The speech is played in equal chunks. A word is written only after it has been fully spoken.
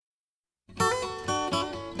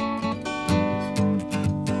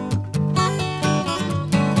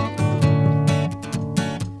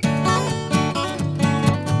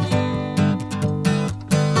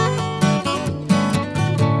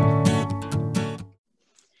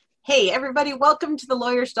Hey, everybody, welcome to The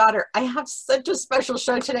Lawyer's Daughter. I have such a special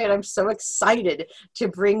show today, and I'm so excited to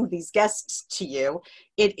bring these guests to you.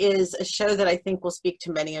 It is a show that I think will speak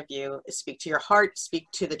to many of you, speak to your heart, speak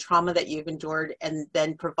to the trauma that you've endured, and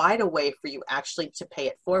then provide a way for you actually to pay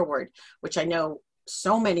it forward, which I know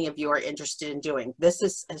so many of you are interested in doing. This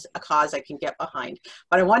is a cause I can get behind.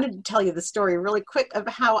 But I wanted to tell you the story really quick of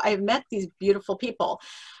how I met these beautiful people.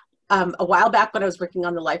 A while back when I was working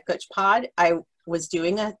on the Life Coach Pod, I was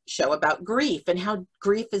doing a show about grief and how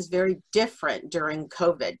grief is very different during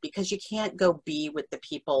COVID because you can't go be with the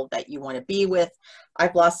people that you want to be with.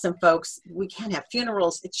 I've lost some folks. We can't have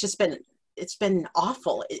funerals. It's been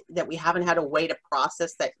awful that we haven't had a way to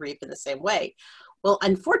process that grief in the same way. Well,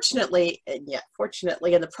 unfortunately, and yet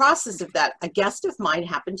fortunately, in the process of that, a guest of mine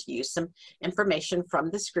happened to use some information from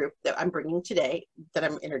this group that I'm bringing today, that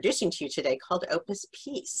I'm introducing to you today, called Opus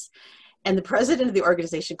Peace. And the president of the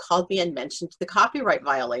organization called me and mentioned the copyright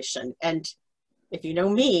violation. And if you know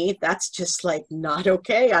me, that's just like not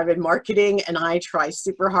okay. I'm in marketing and I try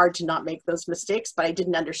super hard to not make those mistakes, but I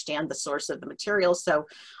didn't understand the source of the material. So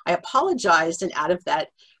I apologized, and out of that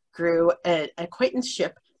grew an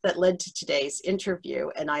acquaintanceship that led to today's interview.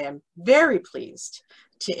 And I am very pleased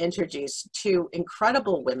to introduce two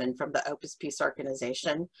incredible women from the Opus Peace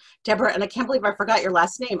organization. Deborah, and I can't believe I forgot your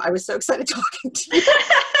last name. I was so excited talking to you.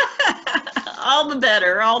 All the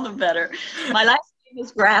better, all the better. My last name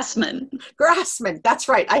is Grassman. Grassman, that's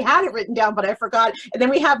right. I had it written down, but I forgot. And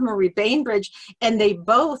then we have Marie Bainbridge, and they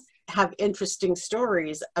both have interesting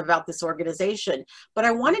stories about this organization. But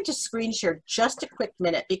I wanted to screen share just a quick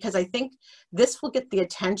minute because I think this will get the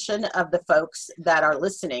attention of the folks that are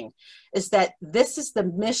listening, is that this is the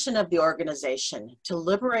mission of the organization: to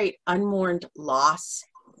liberate unmourned loss,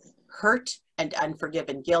 hurt, and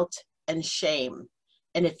unforgiven guilt and shame.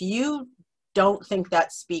 And if you don't think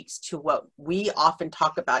that speaks to what we often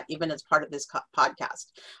talk about, even as part of this podcast,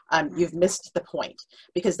 you've missed the point,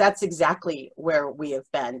 because that's exactly where we have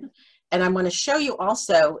been. And I'm going to show you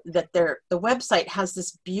also that the website has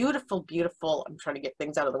this beautiful, beautiful, I'm trying to get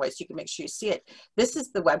things out of the way so you can make sure you see it. This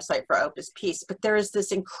is the website for Opus Peace, but there is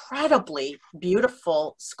this incredibly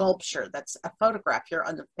beautiful sculpture that's a photograph here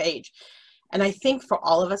on the page. And I think for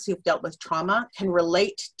all of us who've dealt with trauma can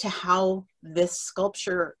relate to how this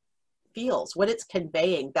sculpture feels, what it's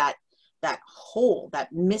conveying, that hole,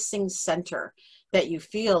 that missing center that you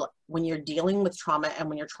feel when you're dealing with trauma and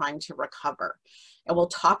when you're trying to recover. And we'll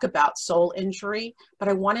talk about soul injury, but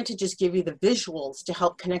I wanted to just give you the visuals to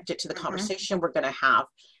help connect it to the conversation we're going to have,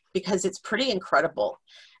 because it's pretty incredible.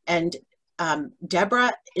 And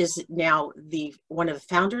Deborah is now one of the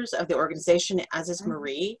founders of the organization, as is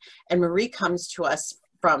Marie. And Marie comes to us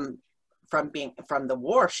from the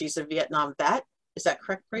war. She's a Vietnam vet. Is that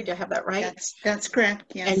correct, Marie? Do I have that right? That's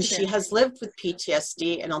correct, yes. And she has lived with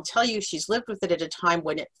PTSD, and I'll tell you, she's lived with it at a time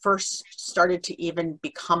when it first started to even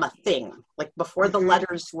become a thing, like before the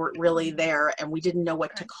letters were really there and we didn't know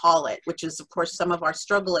what to call it, which is, of course, some of our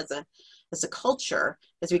struggle as a culture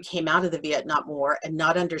as we came out of the Vietnam War and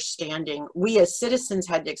not understanding. We as citizens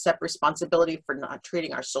had to accept responsibility for not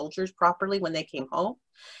treating our soldiers properly when they came home.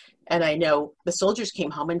 And I know the soldiers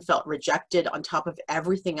came home and felt rejected on top of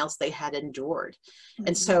everything else they had endured.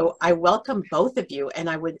 And so I welcome both of you, and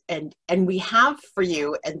and we have for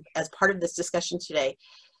you, and as part of this discussion today,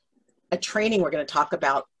 a training we're going to talk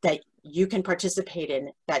about that you can participate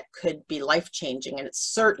in that could be life-changing. And it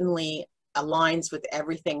certainly aligns with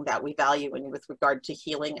everything that we value in with regard to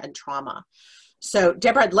healing and trauma. So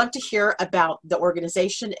Deborah, I'd love to hear about the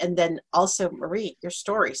organization, and then also Marie, your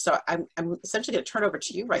story. So I'm essentially going to turn over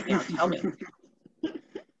to you right now. Tell me.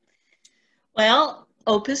 Well,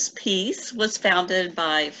 Opus Peace was founded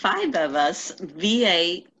by 5 of us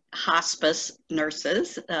VA hospice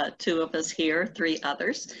nurses, 2 of us here, 3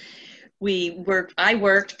 others. I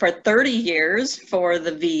worked for 30 years for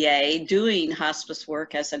the VA doing hospice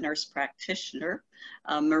work as a nurse practitioner.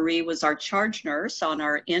 Marie was our charge nurse on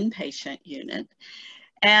our inpatient unit.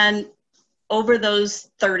 And over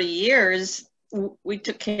those 30 years, we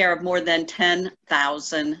took care of more than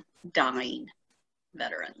 10,000 dying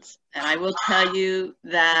veterans. And I will tell you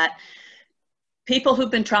that people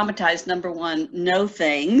who've been traumatized, number one, know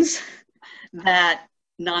things that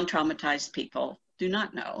non-traumatized people do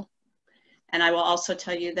not know. And I will also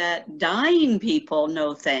tell you that dying people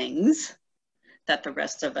know things that the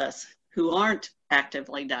rest of us who aren't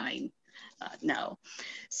actively dying know.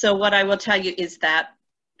 So what I will tell you is that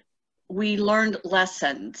we learned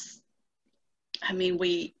lessons. I mean,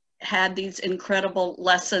 we had these incredible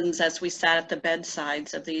lessons as we sat at the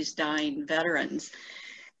bedsides of these dying veterans.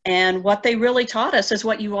 And what they really taught us is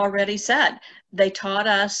what you already said. They taught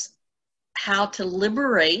us how to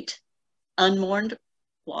liberate unmourned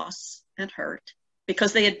loss and hurt,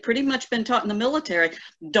 because they had pretty much been taught in the military,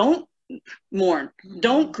 don't mourn,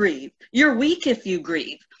 don't grieve. You're weak if you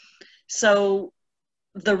grieve. So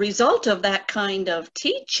the result of that kind of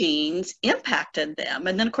teachings impacted them.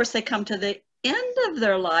 And then, of course, they come to the end of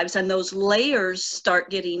their lives and those layers start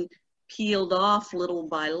getting peeled off little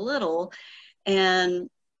by little. And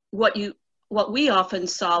what we often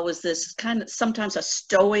saw was this kind of sometimes a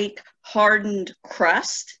stoic, hardened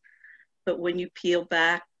crust. But when you peel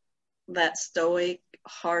back that stoic,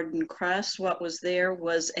 hardened crust, what was there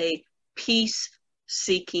was a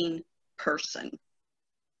peace-seeking person.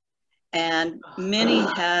 And many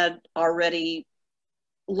had already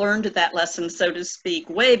learned that lesson, so to speak,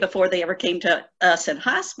 way before they ever came to us in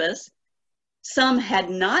hospice. Some had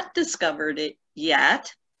not discovered it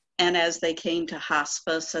yet. And as they came to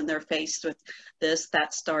hospice and they're faced with this,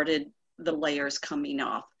 that started the layers coming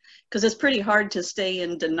off. Because it's pretty hard to stay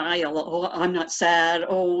in denial. Oh, I'm not sad.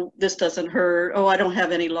 Oh, this doesn't hurt. Oh, I don't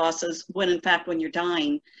have any losses. When in fact, when you're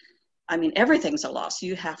dying, I mean, everything's a loss.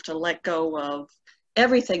 You have to let go of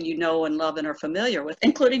everything you know and love and are familiar with,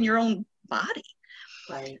 including your own body.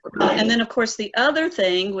 Right. And then, of course, the other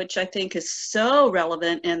thing, which I think is so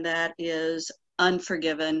relevant, and that is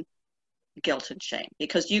unforgiven guilt and shame.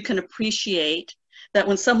 Because you can appreciate that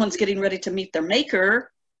when someone's getting ready to meet their maker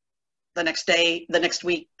the next day, the next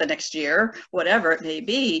week, the next year, whatever it may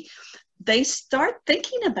be, they start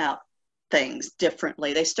thinking about things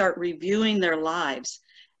differently. They start reviewing their lives.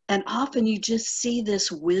 And often you just see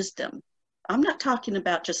this wisdom. I'm not talking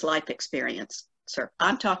about just life experience, sir.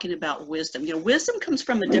 I'm talking about wisdom. You know, wisdom comes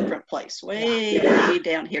from a different place, way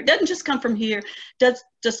down here. It doesn't just come from here, does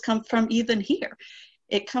just come from even here.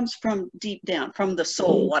 It comes from deep down, from the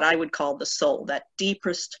soul, what I would call the soul, that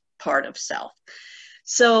deepest part of self.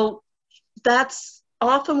 So that's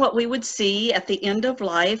often what we would see at the end of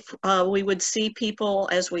life. We would see people,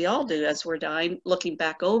 as we all do as we're dying, looking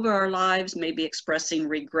back over our lives, maybe expressing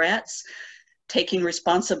regrets, taking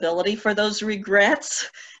responsibility for those regrets,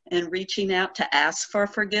 and reaching out to ask for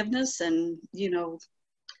forgiveness. And, you know,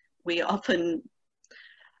 we often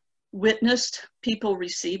witnessed people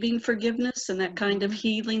receiving forgiveness and that kind of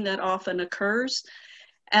healing that often occurs.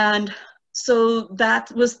 And so that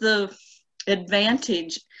was the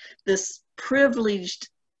advantage, this privileged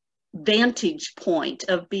vantage point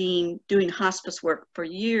of doing hospice work for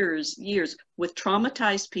years with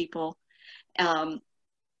traumatized people,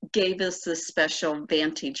 gave us this special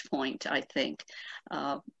vantage point, I think.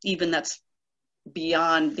 Even that's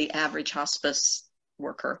beyond the average hospice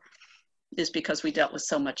worker, is because we dealt with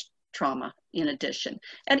so much trauma in addition.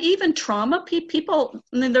 And even trauma people,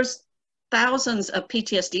 I mean, there's thousands of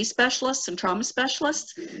PTSD specialists and trauma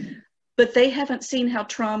specialists, but they haven't seen how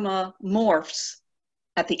trauma morphs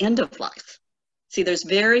at the end of life. See, there's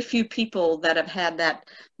very few people that have had that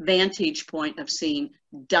vantage point of seeing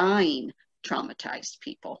dying traumatized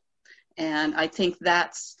people. And I think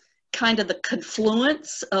that's kind of the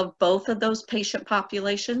confluence of both of those patient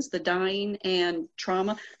populations, the dying and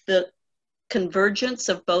trauma. The convergence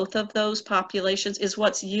of both of those populations is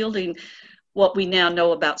what's yielding what we now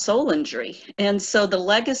know about soul injury. And so the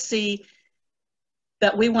legacy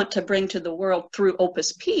that we want to bring to the world through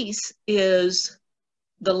Opus Peace is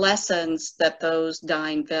the lessons that those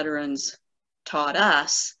dying veterans taught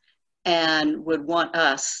us and would want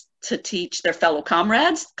us to teach their fellow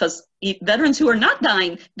comrades, because veterans who are not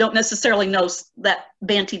dying don't necessarily know that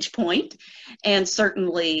vantage point. And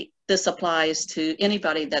certainly this applies to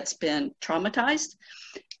anybody that's been traumatized,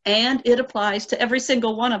 and it applies to every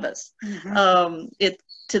single one of us,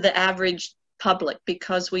 to the average public,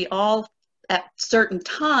 because we all at certain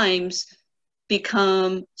times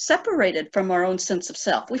become separated from our own sense of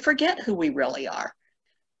self. We forget who we really are.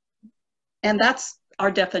 And that's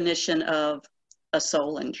our definition of a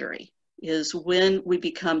soul injury, is when we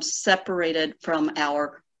become separated from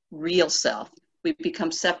our real self. We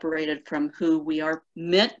become separated from who we are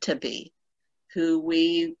meant to be, who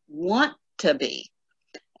we want to be.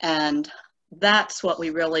 And that's what we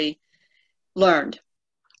really learned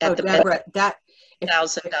at the Deborah,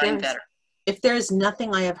 if there's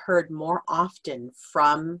nothing I have heard more often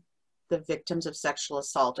from the victims of sexual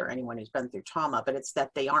assault or anyone who's been through trauma, but it's that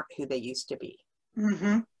they aren't who they used to be.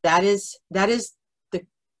 That is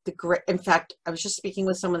the great. In fact, I was just speaking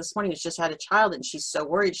with someone this morning who's just had a child, and she's so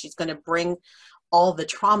worried she's going to bring all the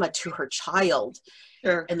trauma to her child.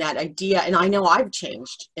 Sure. And that idea, and I know I've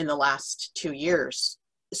changed in the last 2 years,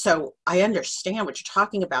 so I understand what you're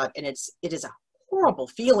talking about. And it is a horrible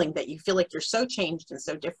feeling that you feel like you're so changed and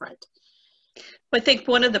so different. I think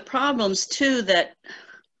one of the problems too that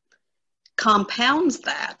compounds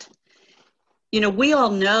that you know, we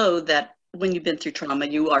all know that when you've been through trauma,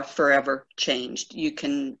 you are forever changed. You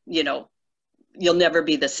can, you know, you'll never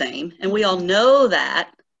be the same. And we all know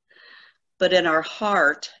that, but in our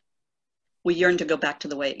heart, we yearn to go back to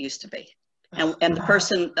the way it used to be. And the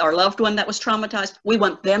person, our loved one that was traumatized, we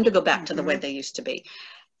want them to go back to the way they used to be.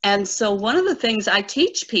 And so one of the things I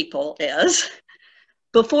teach people is,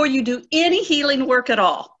 before you do any healing work at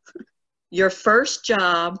all, your first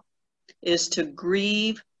job is to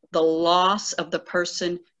grieve the loss of the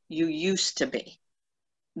person you used to be.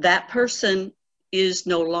 That person is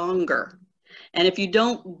no longer. And if you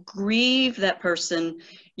don't grieve that person,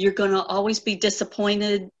 you're going to always be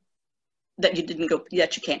disappointed that you didn't go,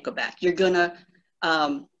 that you can't go back. You're going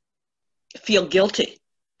to feel guilty,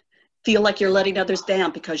 feel like you're letting others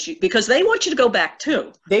down because they want you to go back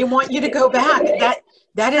too. They want you to go back.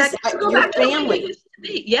 That is your family.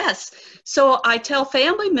 Yes. So I tell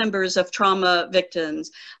family members of trauma victims,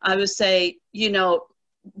 I would say, you know,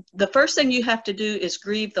 the first thing you have to do is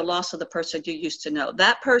grieve the loss of the person you used to know.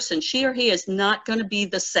 That person, she or he, is not going to be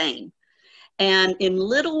the same. And in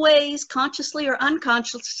little ways, consciously or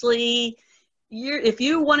unconsciously, if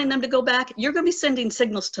you're wanting them to go back, you're going to be sending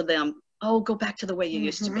signals to them. Oh, go back to the way you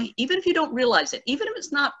used to be, even if you don't realize it, even if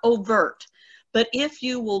it's not overt. But if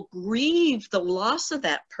you will grieve the loss of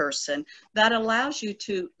that person, that allows you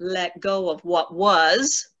to let go of what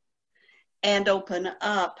was and open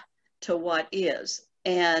up to what is.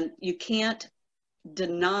 And you can't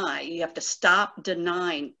deny, you have to stop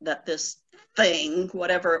denying that this thing,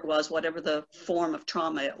 whatever it was, whatever the form of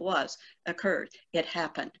trauma it was, occurred. It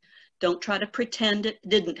happened. Don't try to pretend it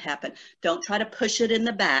didn't happen. Don't try to push it in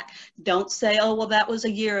the back. Don't say, oh, well, that was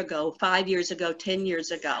a year ago, 5 years ago, 10 years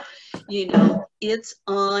ago. You know, it's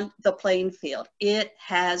on the playing field. It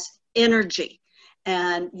has energy.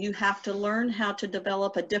 And you have to learn how to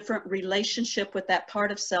develop a different relationship with that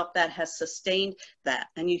part of self that has sustained that.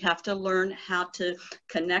 And you have to learn how to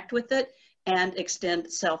connect with it and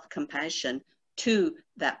extend self-compassion to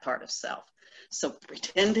that part of self. So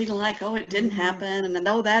pretending like, oh, it didn't happen, and I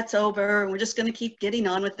know that's over, and we're just going to keep getting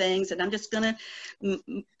on with things, and I'm just going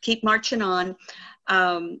to keep marching on.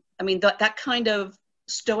 I mean, that kind of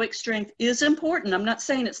stoic strength is important. I'm not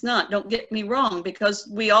saying it's not. Don't get me wrong, because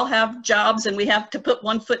we all have jobs, and we have to put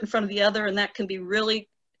one foot in front of the other, and that can be really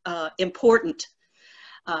important.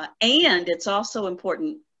 And it's also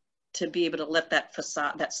important to be able to let that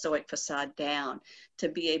facade, that stoic facade down, to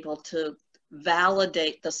be able to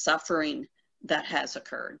validate the suffering that has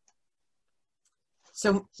occurred.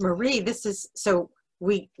 So Marie, this is, so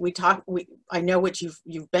we talk, I know what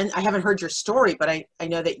you've been, I haven't heard your story, but I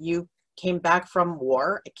know that you came back from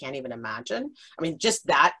war. I can't even imagine. I mean, just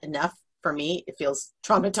that enough for me, it feels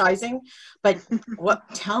traumatizing. But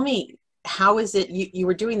tell me, how is it, you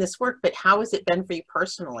were doing this work, but how has it been for you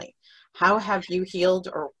personally? How have you healed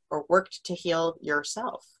or worked to heal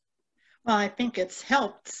yourself? Well, I think it's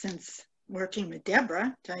helped since working with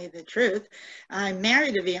Deborah, tell you the truth. I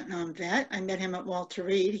married a Vietnam vet. I met him at Walter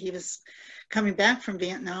Reed. He was coming back from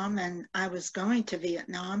Vietnam and I was going to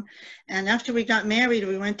Vietnam. And after we got married,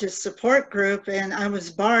 we went to support group and I was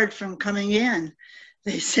barred from coming in.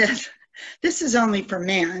 They said, this is only for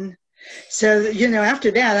men. So, you know,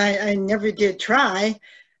 after that, I never did try.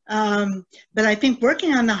 But I think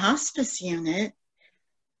working on the hospice unit,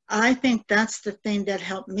 I think that's the thing that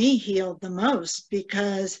helped me heal the most,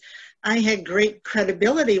 because I had great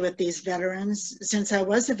credibility with these veterans since I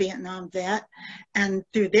was a Vietnam vet, and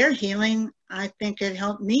through their healing, I think it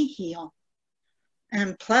helped me heal.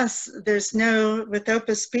 And plus, there's no, with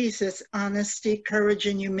Opus Peace, it's honesty, courage,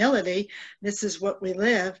 and humility. This is what we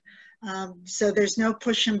live. So there's no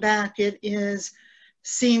pushing back. It is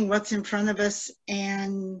seeing what's in front of us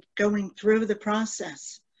and going through the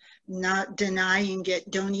process, not denying it.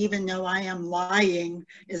 Don't even know I am lying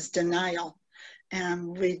is denial.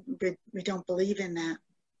 And we don't believe in that.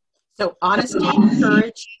 So honesty,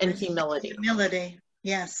 courage, and humility. Humility,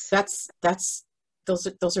 yes.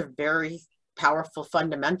 Those are very powerful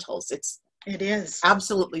fundamentals. It is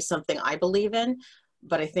absolutely something I believe in,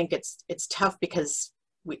 but I think it's tough because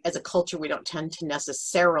we, as a culture, we don't tend to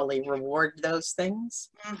necessarily reward those things,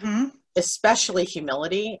 especially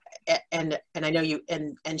humility. And I know you,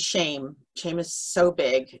 and shame is so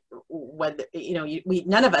big. Whether, you know,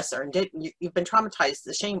 none of us earned it. You've been traumatized.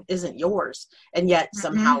 The shame isn't yours. And yet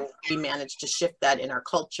somehow we manage to shift that in our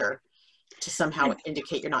culture to somehow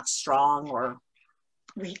indicate you're not strong or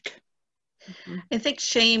weak. I think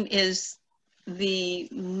shame is the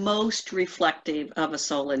most reflective of a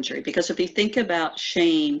soul injury, because if you think about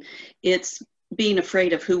shame, it's being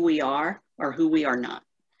afraid of who we are or who we are not,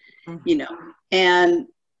 you know, and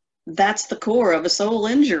that's the core of a soul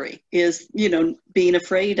injury, is, you know, being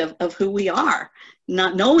afraid of who we are,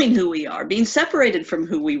 not knowing who we are, being separated from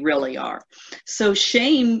who we really are. So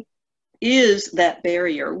shame is that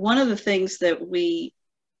barrier. One of the things that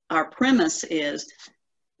our premise is,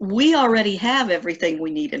 we already have everything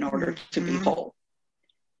we need in order to be whole.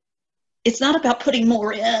 It's not about putting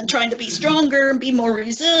more in, trying to be stronger and be more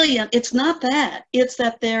resilient. It's not that. It's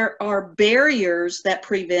that there are barriers that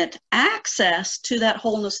prevent access to that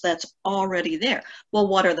wholeness that's already there. Well,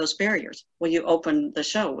 what are those barriers? Well, you open the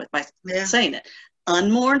show by saying it.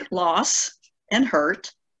 Unmourned loss and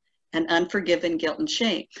hurt, and unforgiven guilt and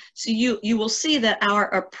shame. So you will see that our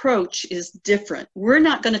approach is different. We're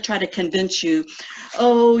not going to try to convince you,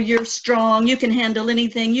 oh, you're strong, you can handle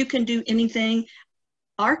anything, you can do anything.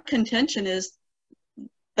 Our contention is,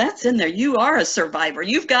 that's in there. You are a survivor.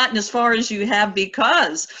 You've gotten as far as you have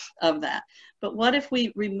because of that. But what if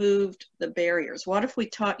we removed the barriers? What if we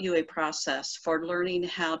taught you a process for learning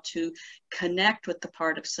how to connect with the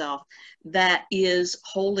part of self that is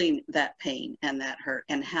holding that pain and that hurt,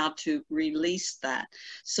 and how to release that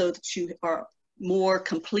so that you are more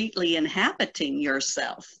completely inhabiting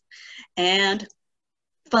yourself? And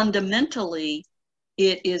fundamentally,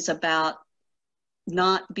 it is about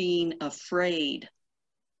not being afraid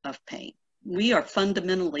of pain. We are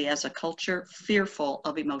fundamentally, as a culture, fearful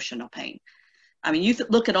of emotional pain. I mean, you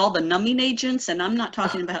look at all the numbing agents, and I'm not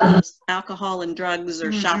talking about alcohol and drugs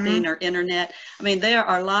or shopping or internet. I mean, there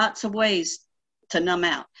are lots of ways to numb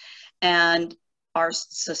out. And our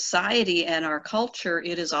society and our culture,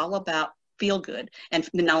 it is all about feel good. And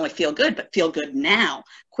not only feel good, but feel good now,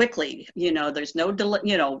 quickly. You know, there's no delay,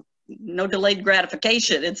 you know, no delayed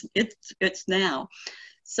gratification. It's now.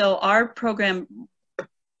 So our program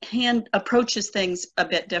approaches things a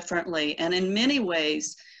bit differently. And in many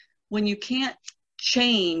ways, when you can't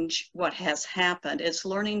change what has happened, it's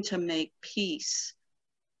learning to make peace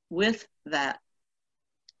with that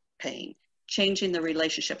pain, changing the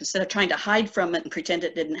relationship. Instead of trying to hide from it and pretend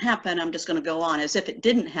it didn't happen, I'm just going to go on as if it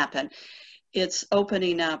didn't happen. It's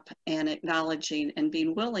opening up and acknowledging and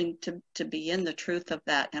being willing to be in the truth of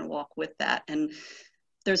that and walk with that. And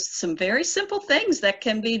there's some very simple things that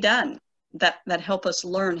can be done that help us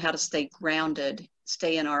learn how to stay grounded,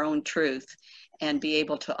 stay in our own truth, and be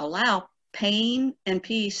able to allow pain and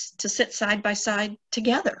peace to sit side by side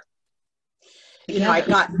together. You know, I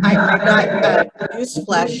got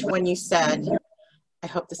gooseflesh when you said, I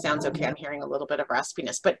hope this sounds okay, I'm hearing a little bit of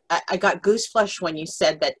raspiness, but I got gooseflesh when you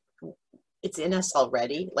said that it's in us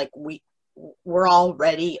already. Like we're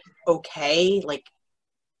already okay. Like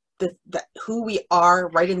who we are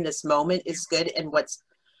right in this moment is good. And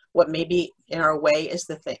what may be in our way is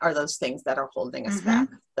are those things that are holding us back,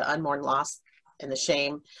 the unmourned loss and the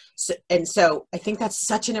shame. So I think that's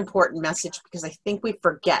such an important message, because I think we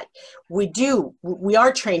forget. We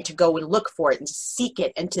are trained to go and look for it and seek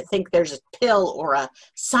it, and to think there's a pill or a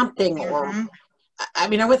something or, I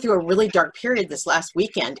mean, I went through a really dark period this last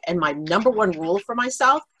weekend, and my number one rule for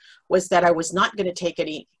myself was that I was not going to take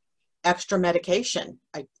any extra medication.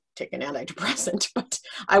 I take an antidepressant, but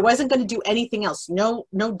I wasn't going to do anything else. No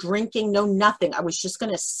drinking, no nothing. I was just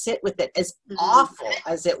going to sit with it, as awful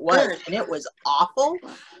as it was. And it was awful,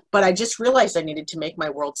 but I just realized I needed to make my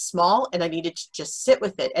world small, and I needed to just sit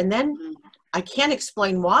with it. And then I can't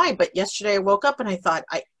explain why, but yesterday I woke up and I thought,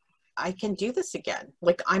 I can do this again.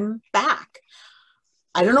 Like, I'm back.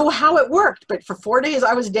 I don't know how it worked, but for 4 days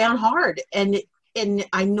I was down hard. And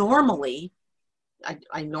I normally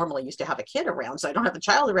used to have a kid around, so I don't have a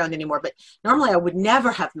child around anymore, but normally I would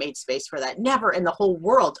never have made space for that. Never in the whole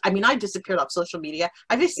world. I mean, I disappeared off social media.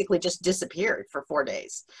 I basically just disappeared for 4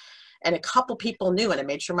 days. And a couple people knew, and I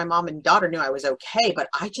made sure my mom and daughter knew I was okay, but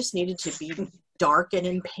I just needed to be dark and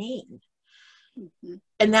in pain.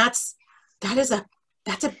 And that's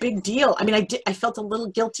a big deal. I mean, I felt a little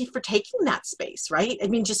guilty for taking that space, right? I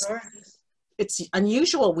mean, just, it's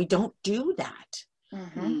unusual. We don't do that.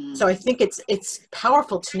 So I think it's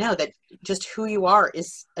powerful to know that just who you are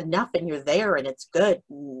is enough, and you're there, and it's good.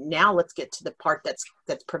 Now let's get to the part that's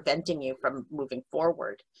preventing you from moving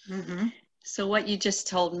forward. So what you just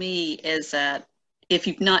told me is that if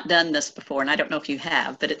you've not done this before, and I don't know if you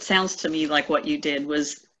have, but it sounds to me like what you did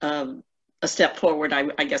was a step forward,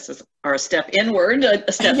 I guess, or a step inward,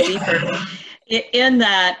 a step deeper. In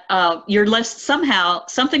that you're less, somehow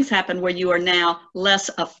something's happened where you are now less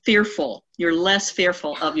fearful. You're less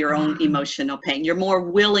fearful of your own emotional pain. You're more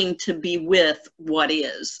willing to be with what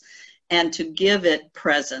is, and to give it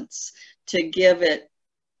presence, to give it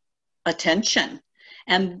attention.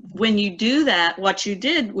 And when you do that, what you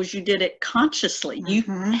did was you did it consciously. You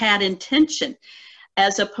had intention,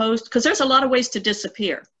 as opposed, because there's a lot of ways to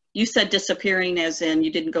disappear. you said disappearing as in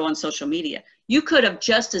you didn't go on social media. You could have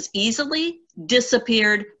just as easily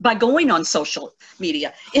disappeared by going on social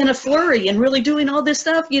media in a flurry and really doing all this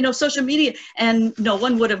stuff, you know, social media. And no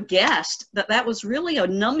one would have guessed that that was really a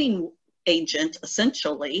numbing agent,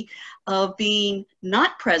 essentially, of being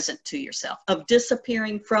not present to yourself, of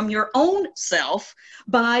disappearing from your own self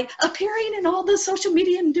by appearing in all the social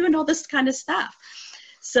media and doing all this kind of stuff.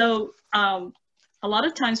 So a lot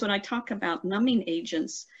of times when I talk about numbing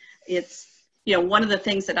agents, it's, you know, one of the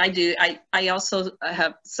things that I do, I also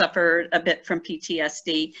have suffered a bit from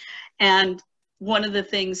PTSD. And one of the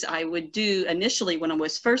things I would do initially when I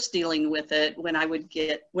was first dealing with it, when I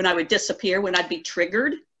would disappear, when I'd be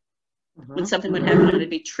triggered, when something would happen, I'd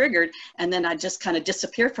be triggered, and then I'd just kind of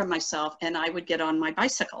disappear from myself, and I would get on my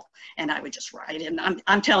bicycle and I would just ride. And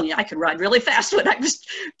I'm telling you, I could ride really fast when I was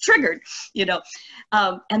triggered, you know.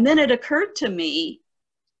 And then it occurred to me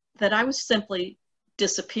that I was simply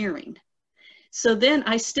disappearing. So then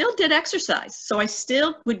I still did exercise. So I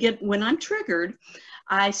still would get, when I'm triggered,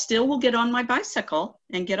 I still will get on my bicycle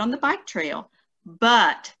and get on the bike trail.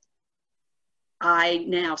 But I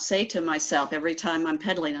now say to myself every time I'm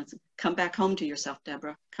pedaling, I say, come back home to yourself,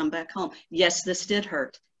 Deborah. Come back home. Yes, this did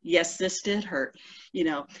hurt. Yes, this did hurt. You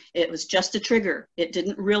know, it was just a trigger. It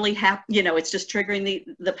didn't really happen. You know, it's just triggering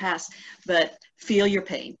the past. But feel your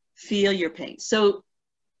pain. Feel your pain. So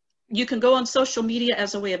you can go on social media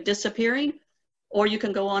as a way of disappearing, or you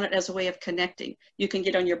can go on it as a way of connecting. You can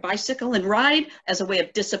get on your bicycle and ride as a way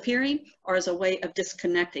of disappearing or as a way of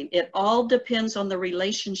disconnecting. It all depends on the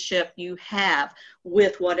relationship you have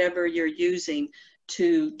with whatever you're using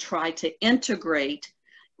to try to integrate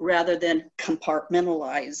rather than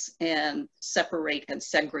compartmentalize and separate and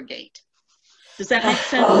segregate. Does that make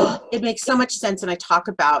sense? It makes so much sense. And I talk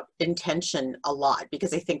about intention a lot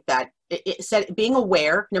because I think that it said being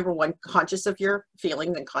aware, number one, conscious of your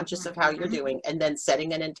feeling, then conscious of how you're doing, and then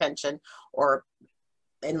setting an intention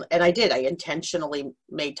and I intentionally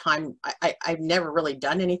made time. I've never really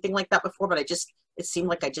done anything like that before, but it seemed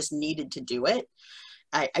like I just needed to do it.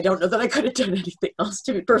 I don't know that I could have done anything else,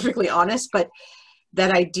 to be perfectly honest, but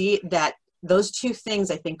that idea that those two things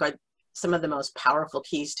I think are some of the most powerful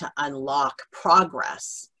keys to unlock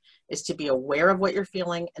progress is to be aware of what you're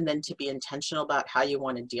feeling and then to be intentional about how you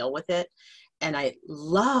want to deal with it. And I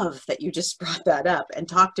love that you just brought that up and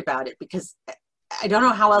talked about it, because I don't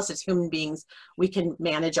know how else as human beings we can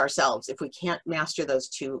manage ourselves if we can't master those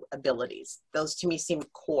two abilities. Those to me seem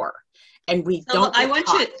core. And we don't. I want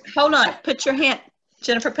you to, hold on, put your hand,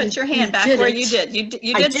 Jennifer, put your hand back where you did. You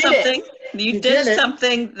did something. You did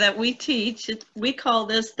something that we teach. We call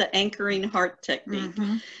this the anchoring heart technique.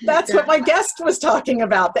 That's what my guest was talking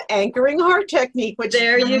about, the anchoring heart technique. Which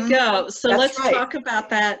there you go. So let's talk about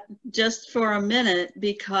that just for a minute,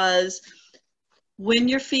 because when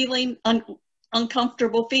you're feeling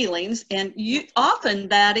uncomfortable feelings, and often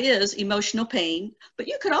that is emotional pain, but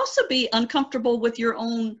you could also be uncomfortable with your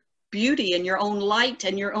own beauty and your own light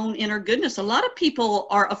and your own inner goodness. A lot of people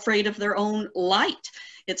are afraid of their own light.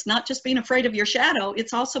 It's not just being afraid of your shadow,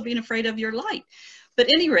 it's also being afraid of your light. But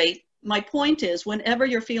at any rate, my point is, whenever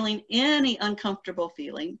you're feeling any uncomfortable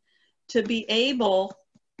feeling, to be able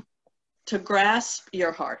to grasp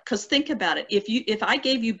your heart. Because think about it, if I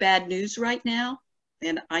gave you bad news right now,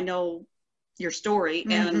 and I know your story,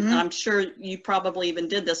 and I'm sure you probably even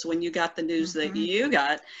did this when you got the news that you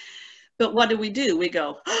got, but what do? We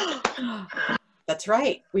go, that's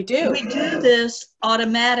right, we do. We do this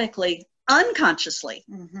automatically, unconsciously.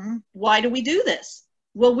 Why do we do this?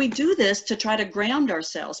 Well, we do this to try to ground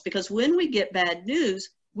ourselves, because when we get bad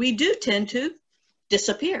news, we do tend to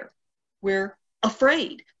disappear. We're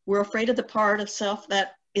afraid. We're afraid of the part of self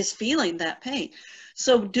that is feeling that pain.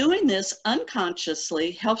 So doing this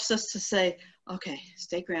unconsciously helps us to say, okay,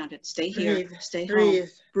 stay grounded, stay here, stay home,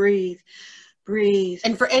 breathe.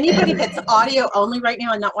 And for anybody that's audio only right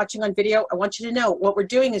now and not watching on video, I want you to know what we're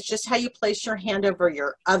doing is just how you place your hand over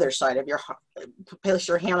your other side of your heart, place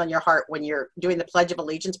your hand on your heart when you're doing the Pledge of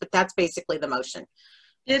Allegiance, but that's basically the motion.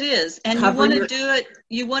 It is. And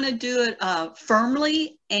you want to do it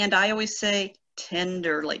firmly, and I always say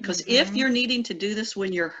tenderly, because if you're needing to do this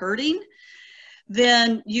when you're hurting,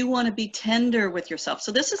 then you want to be tender with yourself.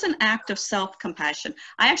 So this is an act of self-compassion.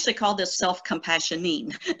 I actually call this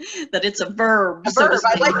self-compassioning, that it's a verb. A verb,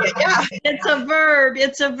 I like it, yeah. It's a verb,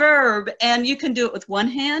 it's a verb. And you can do it with one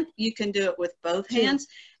hand, you can do it with both hands.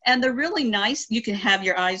 And they're really nice. You can have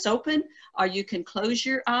your eyes open, or you can close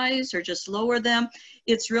your eyes or just lower them.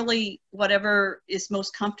 It's really whatever is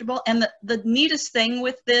most comfortable. And the neatest thing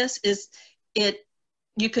with this is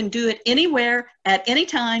you can do it anywhere, at any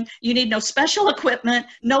time. You need no special equipment.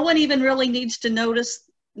 No one even really needs to notice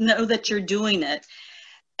know that you're doing it.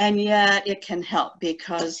 And yet it can help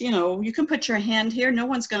because, you can put your hand here. No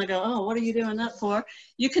one's going to go, oh, what are you doing that for?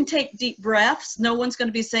 You can take deep breaths. No one's going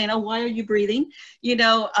to be saying, oh, why are you breathing?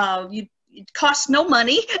 It costs no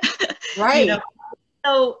money. Right.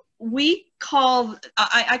 So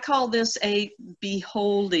I call this a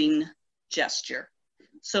beholding gesture.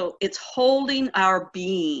 So it's holding our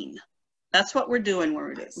being. That's what we're doing.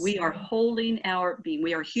 We are holding our being.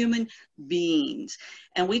 We are human beings.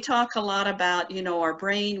 And we talk a lot about, our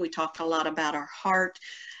brain. We talk a lot about our heart.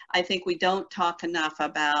 I think we don't talk enough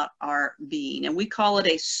about our being. And we call it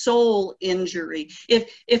a soul injury.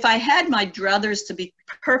 If I had my druthers to be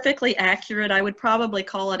perfectly accurate, I would probably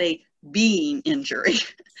call it a being injury.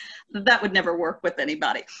 That would never work with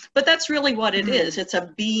anybody. But that's really what it is. It's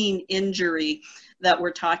a being injury that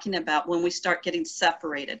we're talking about when we start getting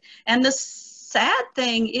separated. And the sad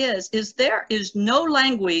thing is there is no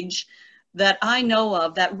language that I know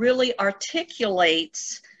of that really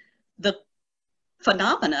articulates the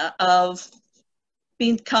phenomena of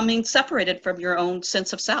becoming separated from your own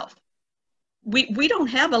sense of self. We don't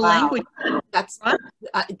have a language. That's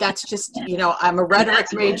just, I'm a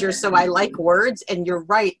rhetoric major, so I like words, and you're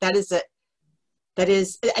right. That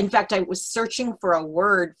is, in fact, I was searching for a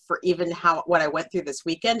word for even what I went through this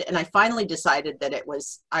weekend, and I finally decided that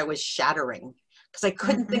I was shattering, because I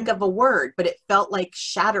couldn't think of a word, but it felt like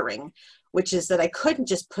shattering, which is that I couldn't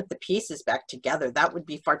just put the pieces back together. That would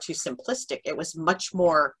be far too simplistic. I was much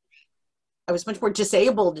more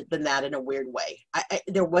disabled than that in a weird way.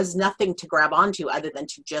 There was nothing to grab onto other than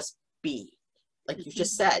to just be. Like you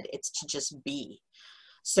just said, it's to just be.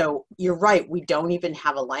 So you're right. We don't even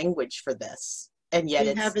have a language for this. And yet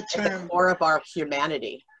it's at the core of our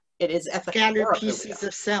humanity. It is at the core of pieces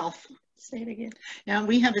of self. Say it again. Now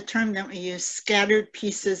we have a term that we use, scattered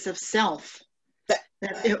pieces of self.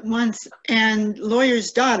 And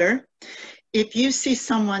lawyer's daughter, if you see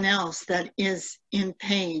someone else that is in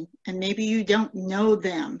pain and maybe you don't know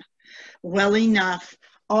them well enough,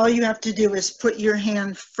 all you have to do is put your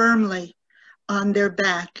hand firmly on their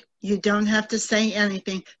back. You don't have to say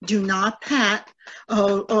anything. Do not pat.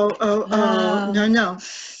 Oh, no.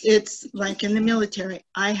 It's like in the military.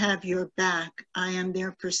 I have your back. I am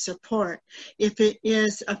there for support. If it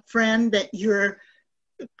is a friend that you're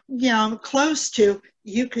close to,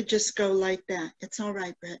 you could just go like that. It's all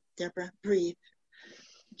right, Deborah, breathe.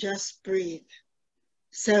 Just breathe.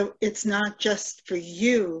 So it's not just for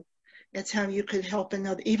you. It's how you could help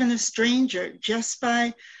another, even a stranger, just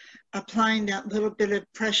by applying that little bit of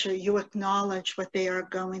pressure. You acknowledge what they are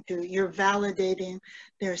going through. You're validating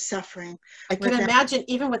their suffering. I can imagine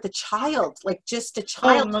even with a child, like just a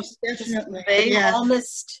child. Oh, most definitely.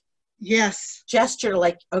 Almost. Yes. Gesture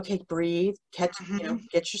like, okay, breathe, get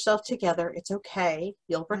yourself together. It's okay.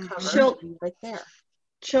 You'll recover. Right there.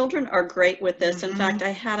 Children are great with this. In fact, I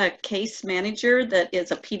had a case manager that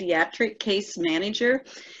is a pediatric case manager,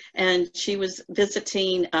 and she was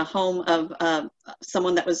visiting a home of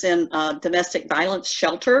someone that was in a domestic violence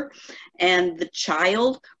shelter, and the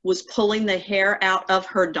child was pulling the hair out of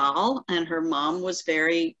her doll, and her mom was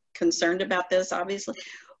very concerned about this, obviously.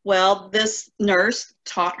 Well, this nurse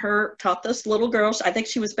taught this little girl, I think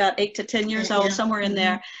she was about 8 to 10 years old, somewhere in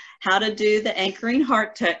there, how to do the anchoring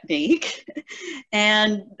heart technique.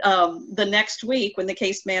 And the next week, when the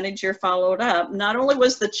case manager followed up, not only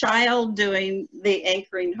was the child doing the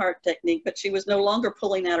anchoring heart technique, but she was no longer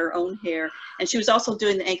pulling out her own hair. And she was also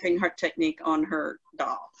doing the anchoring heart technique on her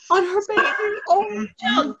doll. On her baby.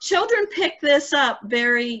 Oh, children pick this up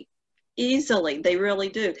very easily. They really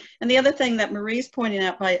do. And the other thing that Marie's pointing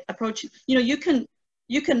out by approaching, you can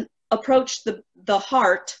approach the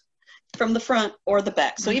heart from the front or the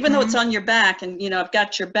back. So even though it's on your back and I've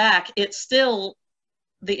got your back, it's still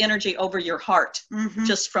the energy over your heart,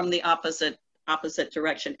 just from the opposite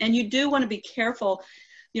direction. And you do want to be careful.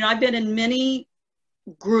 I've been in many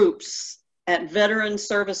groups at veteran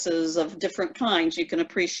services of different kinds, you can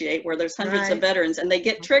appreciate, where there's hundreds of veterans, and they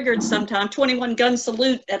get triggered sometimes. 21 gun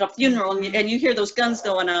salute at a funeral, and you hear those guns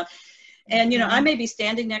going off. And, I may be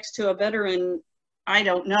standing next to a veteran, I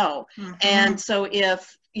don't know. And so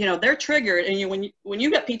if, they're triggered, and when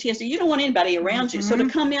you got PTSD, you don't want anybody around you. So to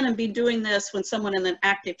come in and be doing this when someone in an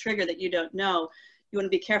active trigger that you don't know, you want to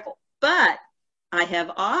be careful. But I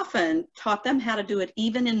have often taught them how to do it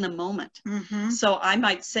even in the moment. So I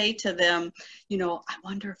might say to them, I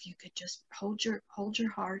wonder if you could just hold your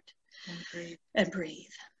heart and breathe.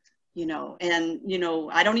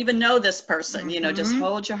 I don't even know this person, just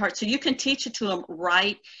hold your heart. So you can teach it to them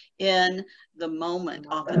right in the moment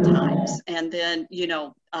oftentimes. And then,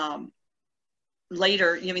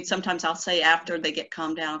 later, I mean, sometimes I'll say after they get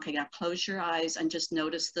calmed down, okay, now close your eyes and just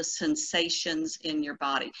notice the sensations in your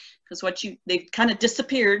body. Because they've kind of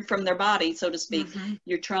disappeared from their body, so to speak.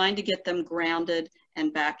 You're trying to get them grounded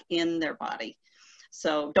and back in their body.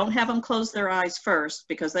 So don't have them close their eyes first,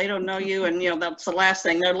 because they don't know you, and that's the last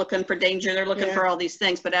thing. They're looking for danger, they're looking for all these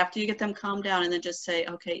things. But after you get them calmed down, and then just say,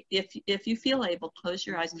 okay, if you feel able, close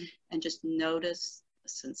your eyes and just notice the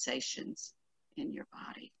sensations in your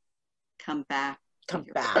body. Come back to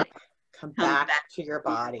your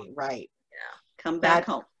body. Right. Yeah. Come back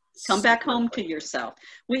home. Come back home to yourself.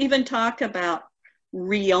 We even talk about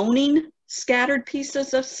reowning scattered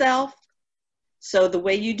pieces of self. So the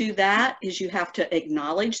way you do that is you have to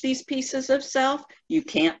acknowledge these pieces of self. You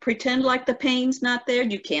can't pretend like the pain's not there.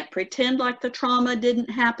 You can't pretend like the trauma didn't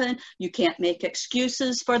happen. You can't make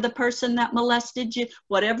excuses for the person that molested you.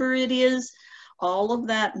 Whatever it is, all of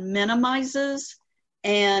that minimizes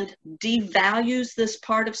and devalues this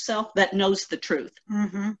part of self that knows the truth,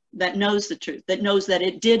 that knows the truth, that knows that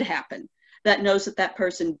it did happen, that knows that that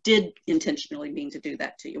person did intentionally mean to do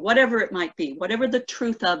that to you, whatever it might be, whatever the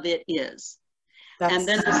truth of it is. And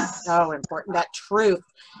then so important, that truth.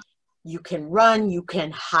 You can run, you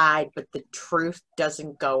can hide, but the truth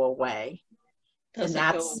doesn't go away. And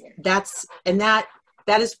that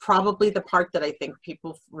is probably the part that I think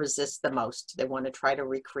people resist the most. They want to try to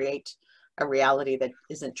recreate a reality that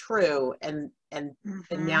isn't true, and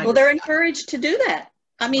now they're encouraged to do that.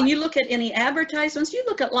 I mean, you look at any advertisements, you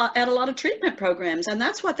look at a lot of treatment programs, and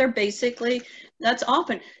that's what they're basically. That's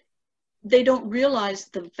often. They don't realize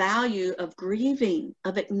the value of grieving,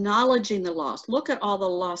 of acknowledging the loss. Look at all the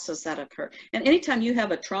losses that occur. And anytime you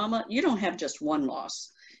have a trauma, you don't have just one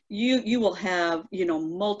loss. You will have,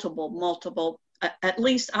 multiple, at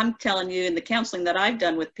least I'm telling you in the counseling that I've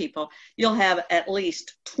done with people, you'll have at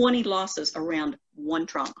least 20 losses around one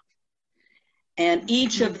trauma. And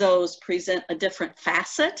each of those present a different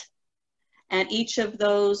facet. And each of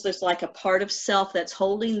those, there's like a part of self that's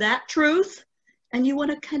holding that truth. And you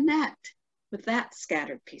want to connect with that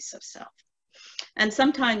scattered piece of self. And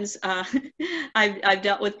sometimes I've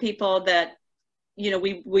dealt with people that,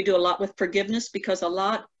 we do a lot with forgiveness, because a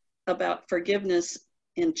lot about forgiveness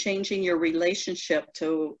in changing your relationship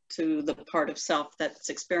to the part of self that's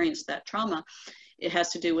experienced that trauma, it has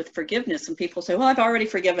to do with forgiveness. And people say, well, I've already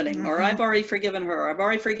forgiven him, or I've already forgiven her, or I've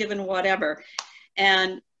already forgiven whatever.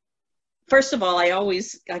 And first of all, I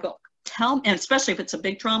go, and especially if it's a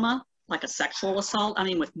big trauma, like a sexual assault. I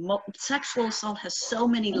mean, sexual assault has so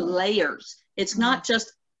many layers. It's not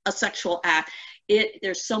just a sexual act.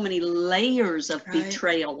 There's so many layers of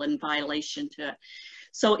betrayal and violation to it.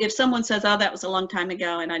 So if someone says, oh, that was a long time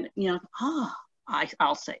ago, and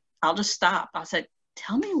I'll say, I'll just stop. I'll say,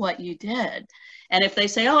 tell me what you did. And if they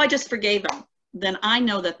say, oh, I just forgave them, then I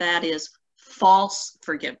know that is false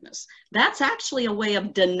forgiveness. That's actually a way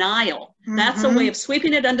of denial. That's a way of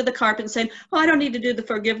sweeping it under the carpet and saying, oh, I don't need to do the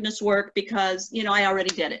forgiveness work because, I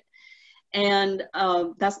already did it. And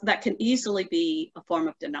that can easily be a form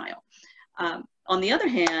of denial. On the other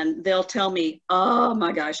hand, they'll tell me, oh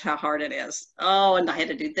my gosh, how hard it is. Oh, and I had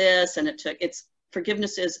to do this, and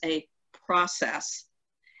forgiveness is a process.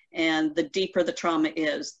 And the deeper the trauma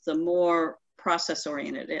is, the more process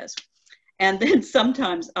oriented it is. And then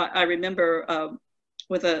sometimes I remember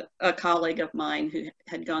with a colleague of mine who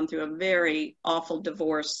had gone through a very awful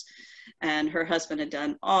divorce, and her husband had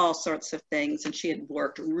done all sorts of things, and she had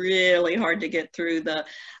worked really hard to get through the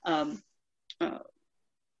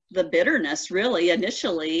bitterness really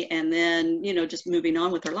initially, and then, just moving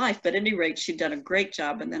on with her life. But at any rate, she'd done a great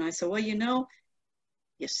job. And then I said, well,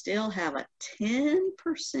 you still have a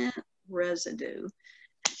 10% residue.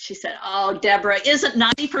 She said, oh, Deborah, isn't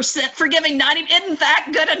 90% forgiving 90 isn't that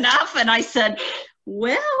good enough? And I said,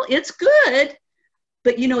 well, it's good,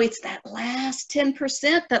 but it's that last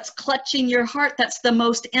 10% that's clutching your heart. That's the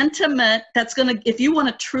most intimate. That's if you want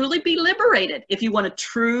to truly be liberated,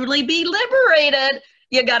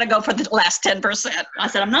 you got to go for the last 10%. I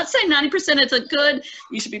said, I'm not saying 90% is good.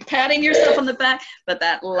 You should be patting yourself on the back, but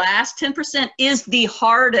that last 10% is the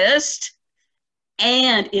hardest,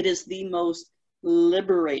 and it is the most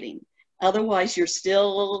liberating. Otherwise, you're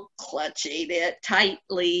still clutching it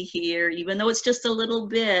tightly here. Even though it's just a little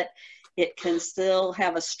bit, it can still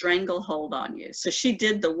have a stranglehold on you. So she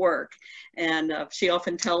did the work, and she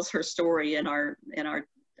often tells her story in our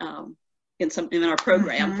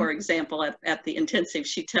program. For example, at the intensive,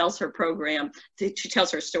 she tells her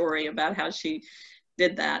story about how she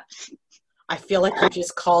did that. I feel like you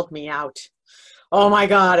just called me out. Oh my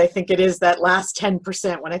God, I think it is that last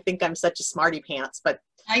 10% when I think I'm such a smarty pants, but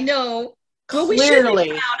I know. Well, we should be clearly,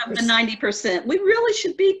 proud of the 90%. We really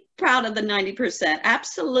should be proud of the 90%.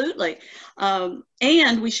 Absolutely.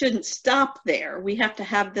 And we shouldn't stop there. We have to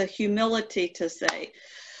have the humility to say,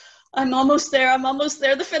 I'm almost there. I'm almost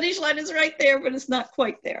there. The finish line is right there, but it's not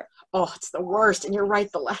quite there. oh, it's the worst. And you're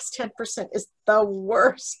right. The last 10% is the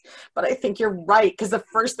worst. But I think you're right, because the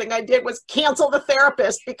first thing I did was cancel the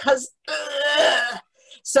therapist because,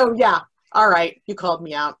 so yeah. All right, you called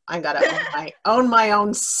me out. I gotta own my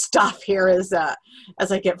own stuff here as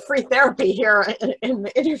I get free therapy here in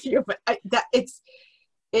the interview. But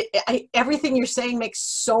everything you're saying makes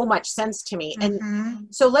so much sense to me. And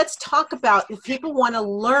so let's talk about, if people want to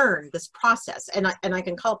learn this process, and I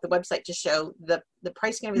can call up the website to show the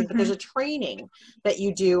pricing and everything. But there's a training that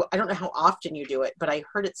you do. I don't know how often you do it, but I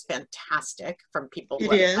heard it's fantastic from people who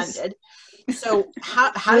have attended. So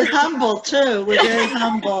how we're humble too. We're very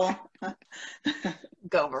humble.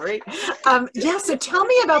 Go, Marie. Yeah, so tell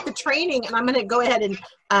me about the training, and I'm going to go ahead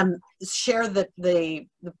and share the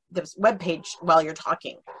webpage while you're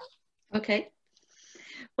talking. Okay.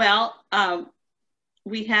 Well,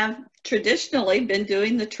 we have traditionally been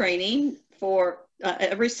doing the training for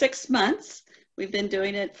every 6 months. We've been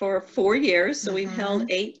doing it for 4 years, so we've held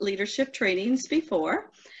 8 leadership trainings before.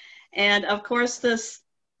 And of course,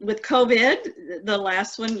 with COVID, the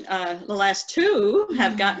last 2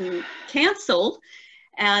 have gotten canceled.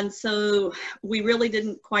 And so we really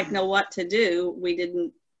didn't quite know what to do. We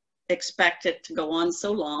didn't expect it to go on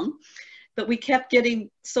so long, but we kept getting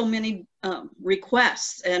so many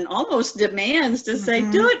requests and almost demands to say,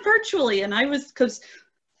 do it virtually. And because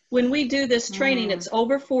when we do this training, it's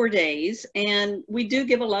over 4 days, and we do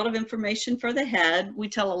give a lot of information for the head. We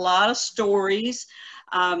tell a lot of stories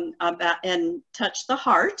about and touch the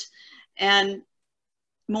heart, and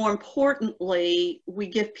more importantly, we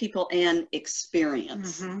give people an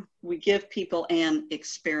experience. We give people an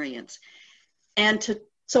experience, and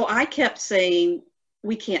so I kept saying,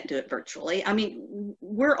 we can't do it virtually. I mean,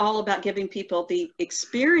 we're all about giving people the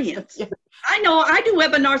experience. I know I do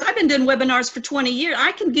webinars. I've been doing webinars for 20 years.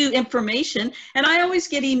 I can do information, and I always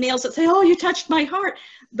get emails that say, oh, you touched my heart.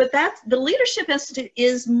 But the Leadership Institute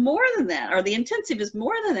is more than that, or the intensive is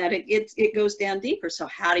more than that. It goes down deeper. So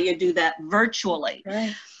how do you do that virtually?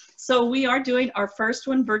 Right. So we are doing our first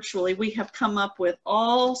one virtually. We have come up with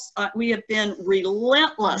we have been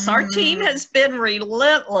relentless. Our team has been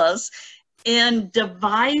relentless in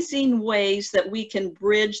devising ways that we can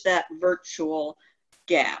bridge that virtual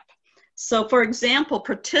gap. So for example,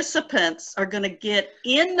 participants are going to get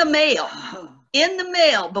in the mail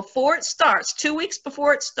before it starts, 2 weeks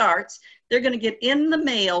before it starts, they're going to get in the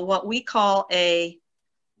mail what we call a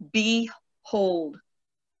Behold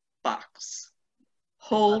box.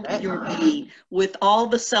 Hold your being, with all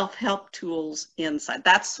the self-help tools inside.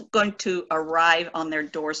 That's going to arrive on their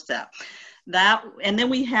doorstep. And then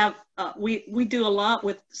we have, we do a lot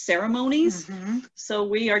with ceremonies. So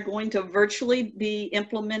we are going to virtually be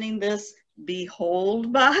implementing this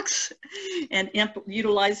Behold box and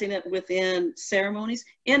utilizing it within ceremonies,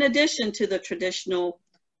 in addition to the traditional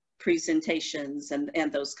presentations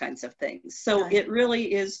and those kinds of things. So it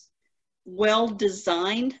really is well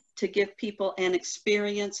designed to give people an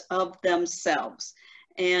experience of themselves.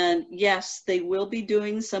 And yes, they will be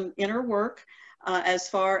doing some inner work as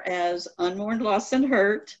far as unmourned loss and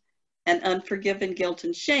hurt and unforgiven guilt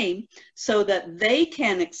and shame, so that they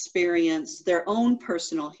can experience their own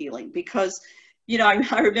personal healing. Because, you know,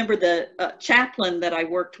 I remember the chaplain that I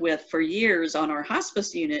worked with for years on our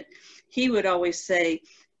hospice unit, he would always say,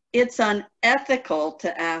 it's unethical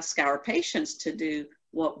to ask our patients to do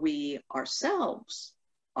what we ourselves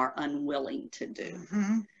are unwilling to do.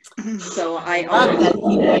 So I love that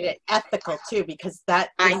he made it ethical too, because that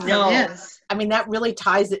I know. I mean, that really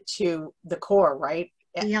ties it to the core, right?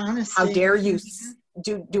 The honesty. How dare you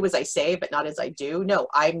do as I say, but not as I do? No,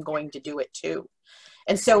 I'm going to do it too.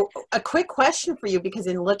 And so a quick question for you, because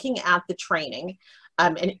in looking at the training,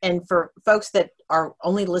 and for folks that are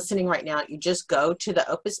only listening right now, you just go to the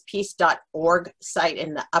opuspeace.org site.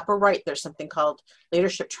 In the upper right, there's something called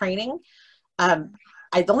leadership training.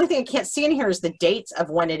 The only thing I can't see in here is the dates of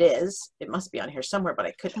when it is. It must be on here somewhere, but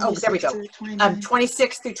I couldn't. Oh, there we go.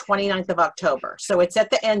 26th through 29th of October. So it's at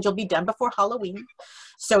the end. You'll be done before Halloween.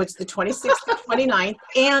 So it's the 26th to 29th.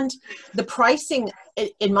 And the pricing,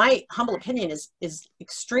 in my humble opinion, is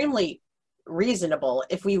extremely reasonable.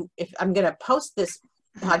 If I'm going to post this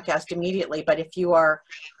podcast immediately, but if you are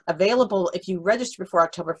available, if you register before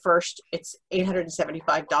October 1st, it's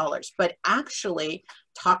 $875. But actually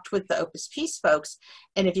talked with the Opus Peace folks,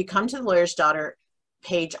 and if you come to the Lawyer's Daughter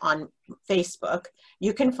page on Facebook.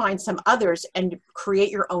 You can find some others and create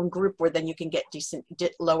your own group where then you can get decent,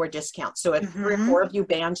 lower discounts. So if 3 or 4 of you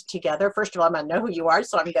band together, first of all, I'm going to know who you are.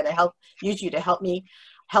 So I'm going to use you to help me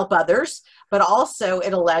help others, but also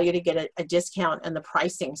it'll allow you to get a discount in the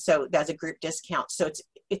pricing. So that's a group discount. So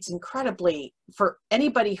it's incredibly, for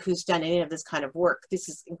anybody who's done any of this kind of work, this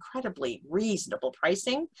is incredibly reasonable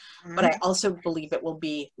pricing, but I also believe it will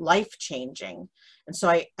be life-changing. And so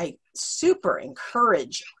I super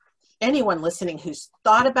encourage anyone listening who's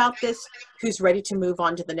thought about this, who's ready to move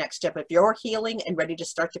on to the next step of your healing and ready to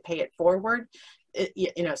start to pay it forward.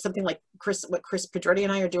 You know, something like what Chris Pedretti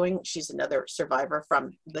and I are doing. She's another survivor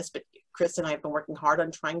from this, but Chris and I have been working hard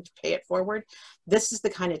on trying to pay it forward. This is the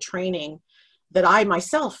kind of training that I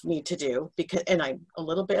myself need to do, because, and I'm a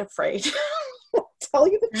little bit afraid to tell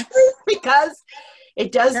you the truth, because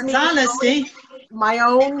it does mean honesty, my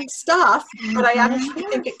own stuff, but I actually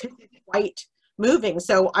think it could be quite moving.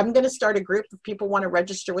 So I'm going to start a group. If people want to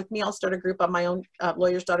register with me, I'll start a group on my own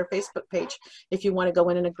Lawyer's Daughter Facebook page. If you want to go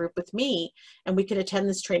in a group with me, and we can attend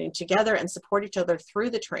this training together and support each other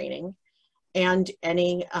through the training, and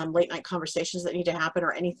any late night conversations that need to happen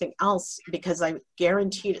or anything else, because I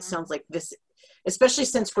guaranteed it sounds like this, especially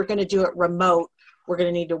since we're going to do it remote, we're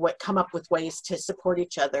going to need to come up with ways to support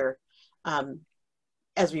each other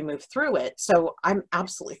as we move through it. So I'm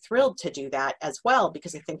absolutely thrilled to do that as well,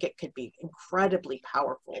 because I think it could be incredibly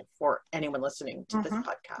powerful for anyone listening to this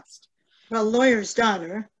podcast. Well, Lawyer's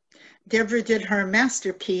Daughter, Deborah did her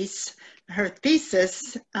masterpiece, her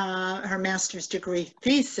thesis, her master's degree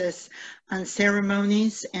thesis on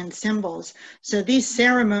ceremonies and symbols. So these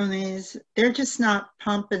ceremonies, they're just not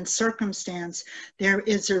pomp and circumstance. There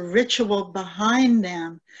is a ritual behind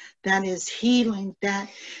them that is healing, that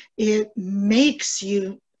it makes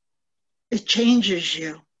you, it changes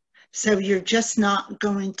you. So you're just not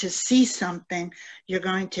going to see something, you're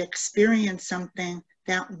going to experience something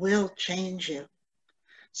that will change you.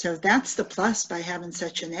 So that's the plus by having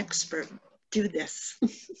such an expert do this.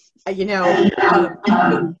 You know,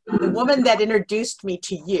 the woman that introduced me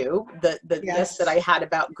to you, the list that I had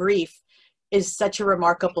about grief, is such a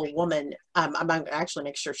remarkable woman. I'm going to actually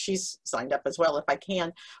make sure she's signed up as well if I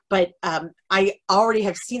can. But I already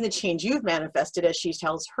have seen the change you've manifested as she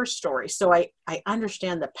tells her story. So I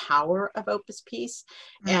understand the power of Opus Peace.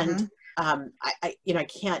 And I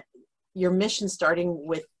can't, your mission starting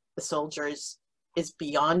with the soldiers is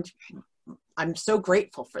beyond, I'm so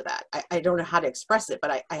grateful for that. I don't know how to express it,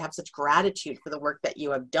 but I have such gratitude for the work that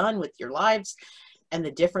you have done with your lives and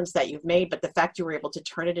the difference that you've made. But the fact you were able to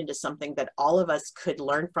turn it into something that all of us could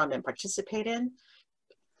learn from and participate in,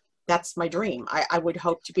 that's my dream. I would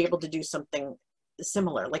hope to be able to do something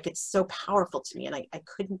similar. Like, it's so powerful to me, and I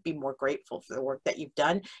couldn't be more grateful for the work that you've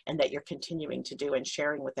done and that you're continuing to do and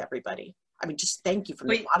sharing with everybody. I mean, just thank you from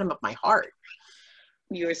the bottom of my heart.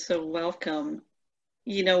 You're so welcome.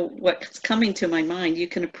 You know, what's coming to my mind, you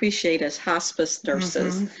can appreciate as hospice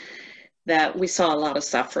nurses that we saw a lot of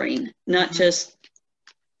suffering, not just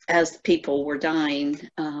as people were dying,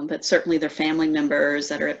 but certainly their family members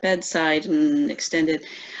that are at bedside and extended.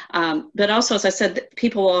 But also, as I said,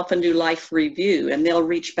 people often do life review, and they'll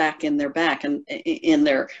reach back in their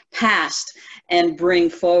past and bring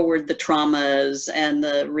forward the traumas and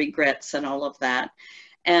the regrets and all of that.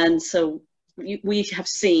 And so we have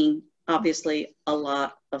seen, obviously, a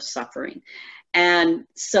lot of suffering. And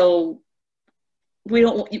so we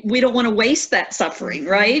don't want to waste that suffering,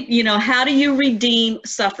 right? You know, how do you redeem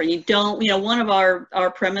suffering? You don't, you know, one of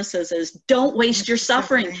our premises is don't waste your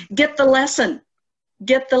suffering. Get the lesson.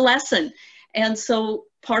 And so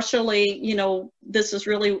partially, you know, this is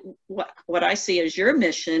really what I see as your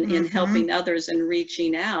mission in helping others and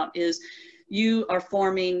reaching out, is you are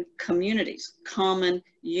forming communities, common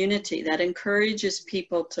unity that encourages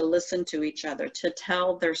people to listen to each other, to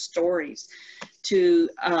tell their stories, to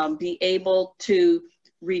be able to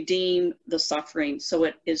redeem the suffering so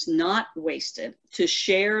it is not wasted, to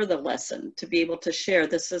share the lesson, to be able to share,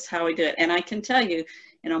 this is how we do it. And I can tell you,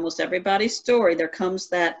 in almost everybody's story, there comes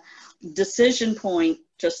that decision point,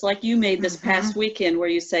 just like you made this past weekend, where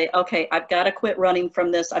you say, okay, I've got to quit running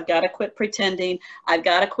from this. I've got to quit pretending. I've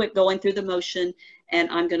got to quit going through the motion, and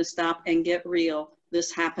I'm going to stop and get real.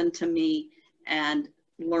 This happened to me, and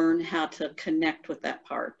learn how to connect with that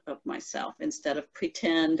part of myself instead of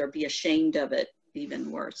pretend or be ashamed of it,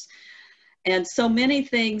 even worse. And so many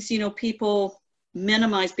things, you know, people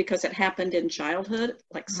minimize because it happened in childhood,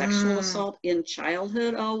 like sexual assault in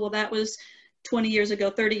childhood. Oh, well, that was 20 years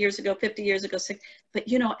ago, 30 years ago, 50 years ago. But,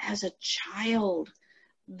 you know, as a child,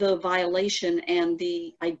 the violation and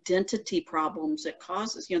the identity problems it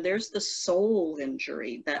causes. You know, there's the soul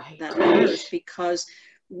injury that occurs because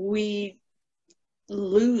we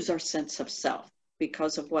lose our sense of self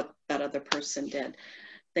because of what that other person did.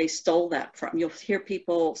 They stole that from, you'll hear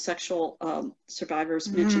people, sexual survivors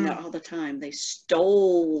mention that all the time. They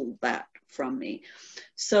stole that from me.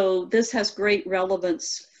 So this has great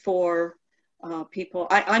relevance for people.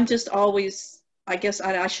 I'm just always, I guess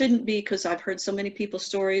I shouldn't be, because I've heard so many people's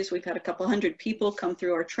stories. We've had a couple hundred people come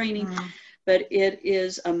through our training, but it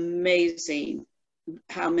is amazing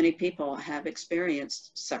how many people have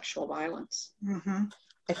experienced sexual violence.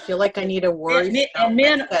 I feel like I need a worry and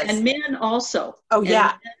men also. Oh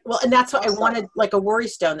yeah. Well, and that's what I wanted, like a worry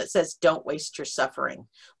stone that says, don't waste your suffering.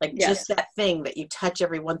 Like just that thing that you touch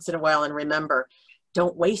every once in a while and remember,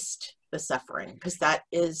 don't waste the suffering, because that's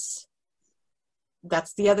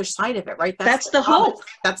the other side of it, right? That's the hope.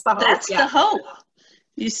 That's the hope. That's the hope.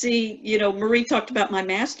 You see, you know, Marie talked about my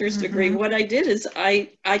master's degree. What I did is I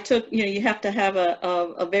took, you know, you have to have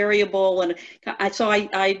a variable, and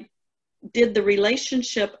I did the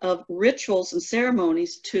relationship of rituals and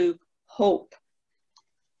ceremonies to hope.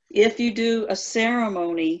 If you do a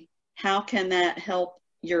ceremony, how can that help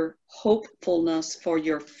your hopefulness for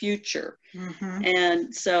your future?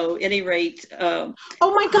 And so, at any rate, oh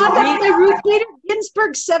my God, that's my Ruth Bader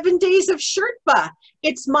Ginsburg 7 Days of Sherpa.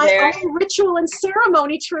 It's my own ritual and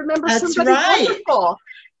ceremony to remember somebody wonderful.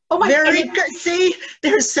 Oh my God. Very good. See,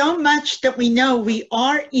 there's so much that we know. We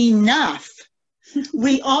are enough.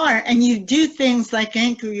 We are, and you do things like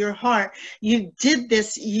anchor your heart. You did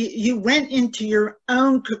this, you went into your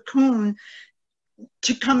own cocoon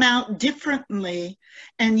to come out differently,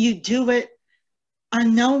 and you do it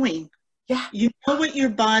unknowing. Yeah. You know what your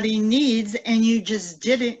body needs, and you just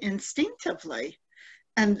did it instinctively.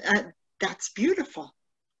 And that's beautiful.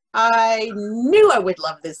 I knew I would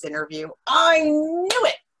love this interview. I knew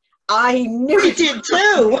it. I knew it. You did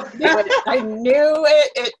too. I knew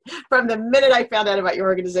it from the minute I found out about your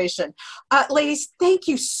organization. Ladies, thank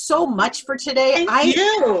you so much for today. Thank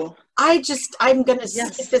you. I'm going to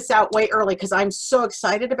skip this out way early because I'm so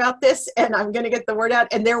excited about this, and I'm going to get the word out.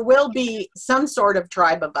 And there will be some sort of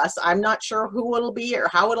tribe of us. I'm not sure who it'll be or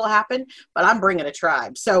how it'll happen, but I'm bringing a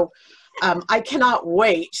tribe. So I cannot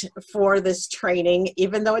wait for this training,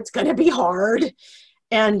 even though it's going to be hard.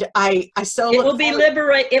 And I so it will be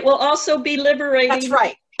liberate. It will also be liberating. That's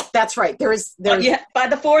right. That's right. There's by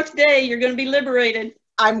the fourth day, you're going to be liberated.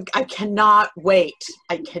 I cannot wait.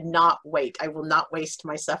 I cannot wait. I will not waste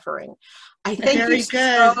my suffering. I thank you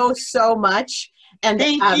so much. And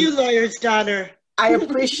thank you, lawyer's daughter. I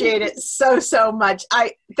appreciate it so much.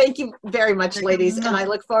 I thank you very much, ladies, and I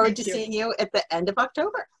look forward to seeing you at the end of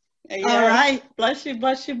October. All right. Bless you.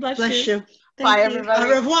 Bless you. Bless you. Bye, everybody. Au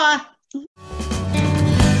revoir.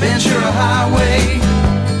 Ventura Highway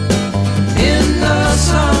in the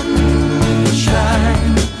sunshine,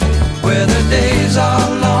 where the days are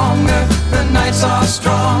longer, the nights are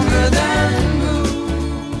stronger than